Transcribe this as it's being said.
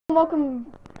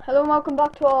Hello and welcome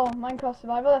back to our Minecraft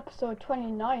Survival episode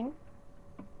 29.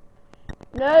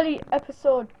 Nearly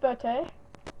episode 30.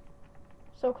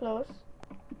 So close.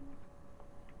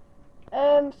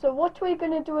 So what we're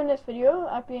going to do in this video,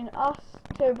 I've been asked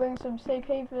to bring some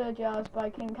CP villagers by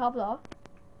King Kavlar.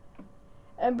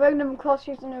 And bring them across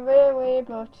using a railway,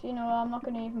 but you know, I'm not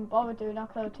going to even bother doing that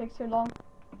because it takes too long.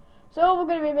 So we're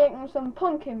going to be making some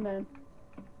pumpkin men.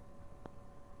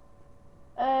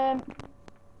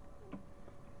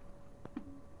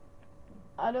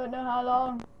 I don't know how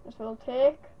long this will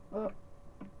take, but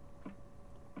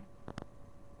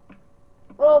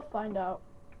we'll find out.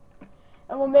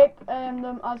 And we'll make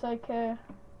them as like in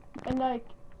like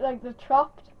the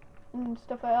trapped and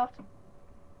stuff like that,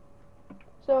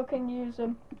 so we can use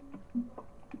them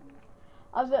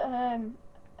as a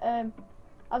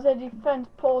defense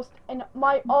post. And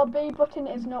my RB button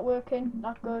is not working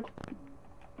that good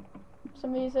for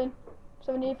some reason,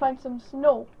 so we need to find some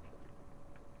snow.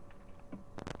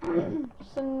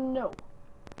 Snow.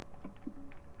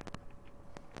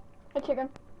 A chicken.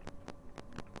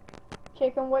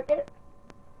 Chicken wicket.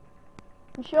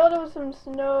 I'm sure there was some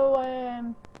snow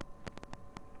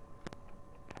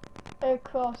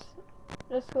across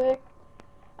this way.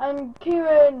 And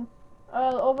Kieran,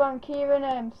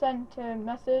 Kieran sent a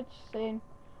message saying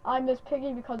I miss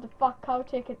Piggy because the fat cow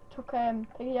took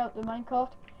Piggy out of the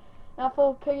minecart. And I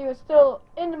thought Piggy was still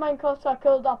in the minecart, so I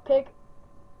killed that pig.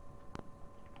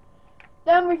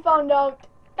 Then we found out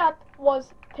that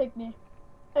was Pygmy,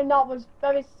 and that was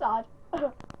very sad.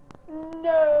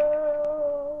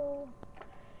 No.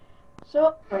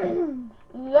 So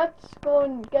let's go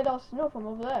and get our snow from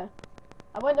over there.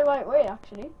 I went the right way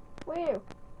actually. Woo!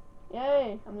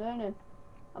 Yay! I'm learning.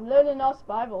 I'm learning our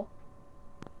survival.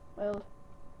 Well,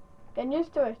 getting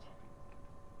used to it.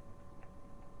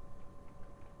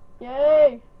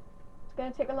 Yay! It's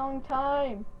gonna take a long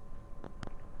time.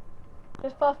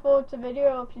 Just fast forward to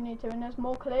video if you need to, and there's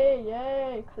more clay.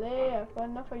 Yay, clay, I've got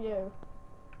enough of you.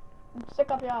 I'm sick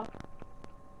of ya.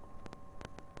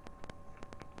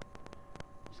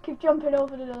 Just keep jumping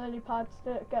over the lily pads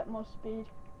to get more speed.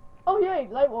 Oh yay,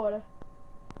 light water.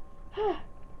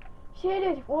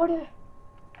 Shaded water.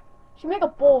 Should make a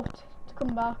boat to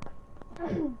come back.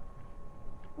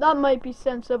 That might be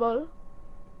sensible.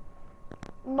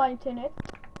 Mightn't it?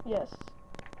 Yes.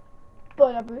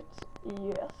 Butter boots?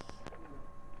 Yes.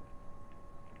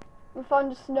 We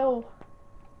found the snow.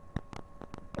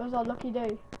 It was our lucky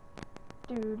day.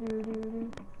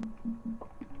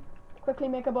 Quickly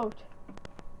make a boat.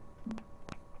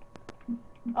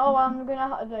 Oh, I'm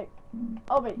gonna have to like.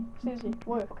 Oh wait, seriously,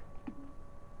 work.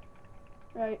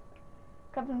 Right.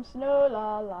 Cut some snow.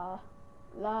 La la.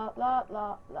 La la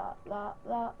la la la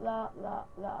la la la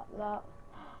la la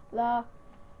la.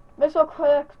 This will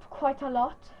collect quite a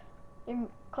lot,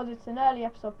 because it's an early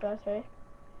episode 30.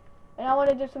 And I want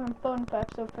to do something fun for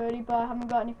episode 30, but I haven't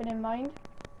got anything in mind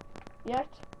yet.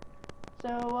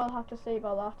 So we'll have to see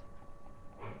about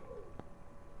that.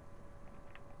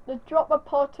 The dropper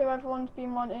part 2, everyone's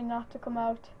been wanting that to come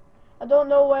out. I don't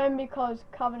know when, because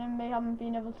Kevin and me haven't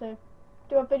been able to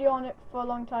do a video on it for a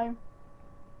long time.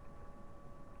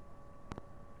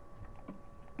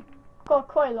 Got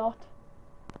quite a lot.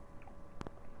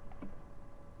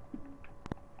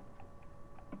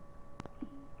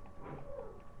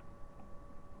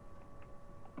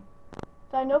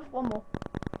 Is that enough? One more.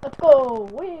 Let's go!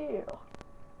 Whee!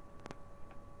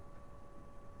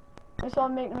 Let's all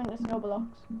make them into snow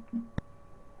blocks.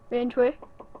 Range way.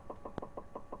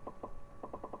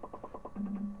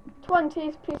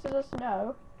 20 pieces of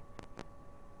snow.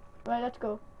 Right, let's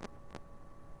go.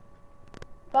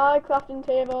 Bye, crafting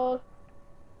table.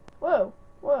 Whoa,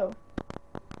 whoa,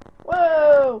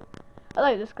 whoa! I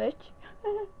like this glitch.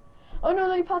 Oh no,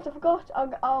 lily pads, I forgot.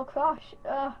 I'll crash.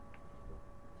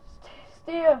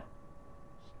 Steer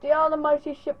the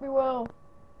mighty ship we will.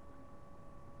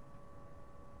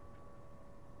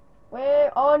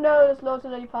 Where? Oh no, there's loads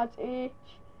of lily pads. E.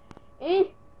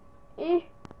 Do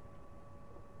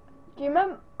you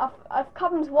remember? If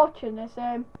Kevin's watching this,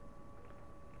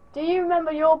 do you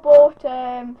remember your boat?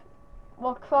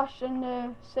 What crashed in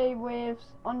the sea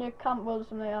waves on the camp world or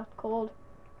something like that, called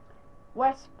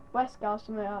Westgar or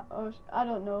something like that, or I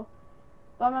don't know.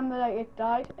 But I remember like it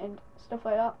died and stuff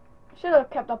like that. Should have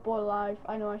kept that boat alive.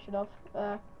 I know I should have.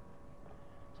 So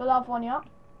I'll have one, yeah.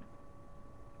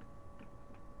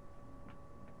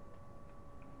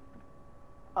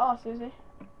 Oh, seriously.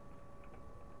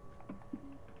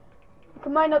 You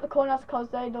can mine out the corners because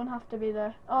they don't have to be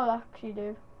there. Oh, they actually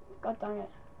do. God dang it.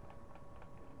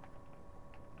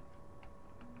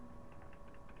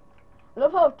 I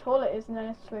love how tall it is and then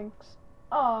it shrinks.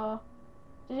 Oh,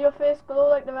 does your face glow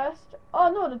like the rest? Oh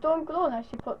no, they don't glow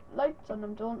unless you put lights on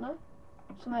them, don't they?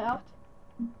 Something like that.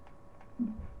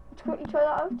 Let's quickly try that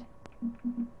out.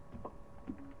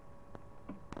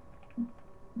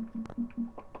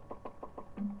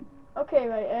 Okay,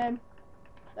 right,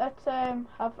 let's have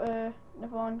another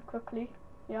one quickly,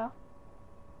 yeah.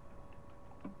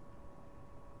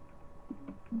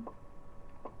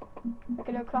 Make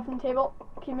a little crafting table,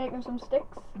 keep making some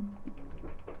sticks.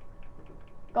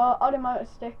 Got odd amount of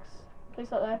sticks, place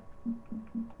that there.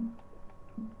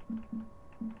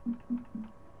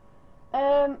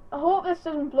 I hope this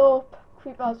doesn't blow up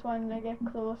creepers when they get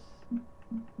close.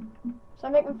 So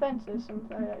I'm making fences,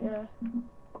 something like that, yeah.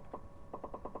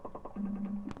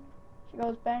 She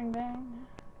goes bang bang.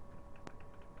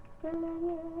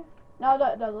 Now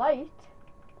that the light,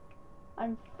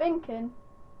 I'm thinking,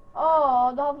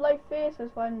 oh, they have light faces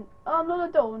when, oh no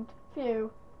they don't,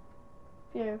 phew.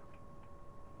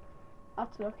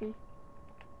 That's lucky.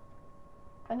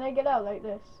 Can they get out like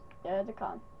this? Yeah, they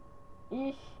can.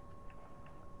 Eesh.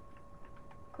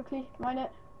 Quickly, mine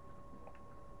it.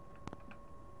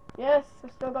 Yes, I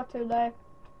still got 2 there.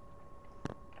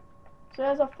 So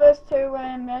there's our first 2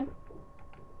 men.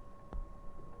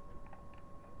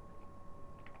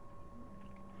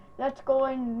 Let's go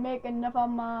and make another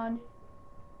man.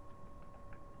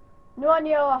 No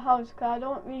near our house, cause I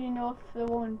don't really know if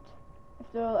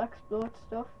they'll explode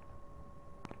stuff.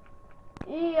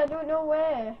 I don't know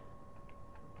where.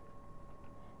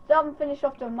 Still haven't finished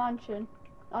off the mansion.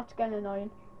 That's getting annoying.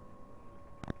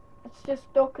 It's just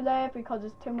stuck there because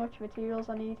there's too much materials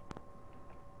I need.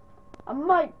 I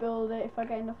might build it if I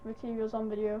get enough materials on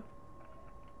video.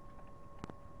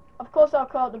 Of course I'll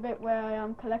cut out the bit where I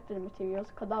am collecting the materials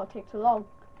because that'll take too long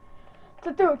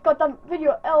to do. Goddamn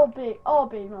video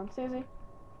RB man, seriously.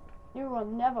 You will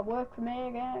never work for me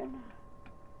again.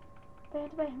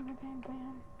 It's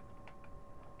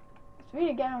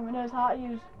really getting on my nerves how to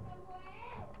use.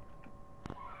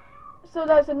 So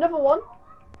there's another one.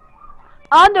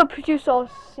 And the producer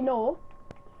Snow.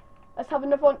 Let's have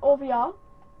another one over here.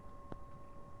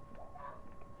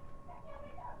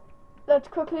 Let's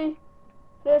quickly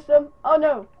place them. Oh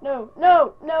no!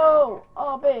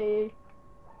 RB.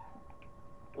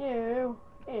 You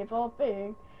evil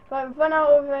being. Right, we've run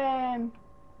out of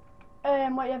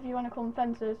whatever you want to call them,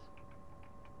 fences.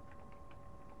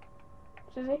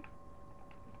 Susie?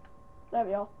 There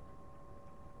we are.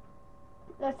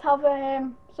 Let's have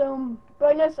some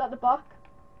brightness at the back.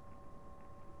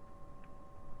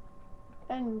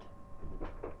 And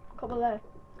a couple there.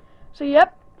 So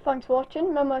yep, thanks for watching.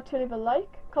 Remember to leave a like,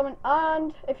 comment,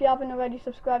 and if you haven't already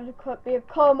subscribed to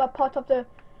become a part of the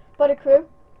Buddy Crew.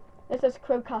 This is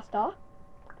Crowcaster,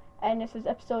 and this is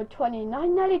episode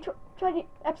 29, nearly 20,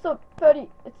 episode 30.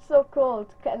 It's so cool,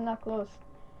 it's getting that close.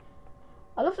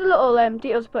 I love the little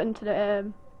details put into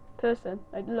the person,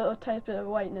 like the little tiny bit of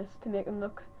whiteness to make them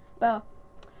look better.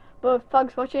 But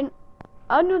thanks for watching.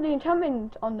 I know the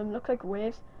enchantment on them looks like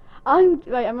waves. I'm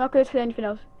not going to say anything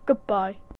else. Goodbye.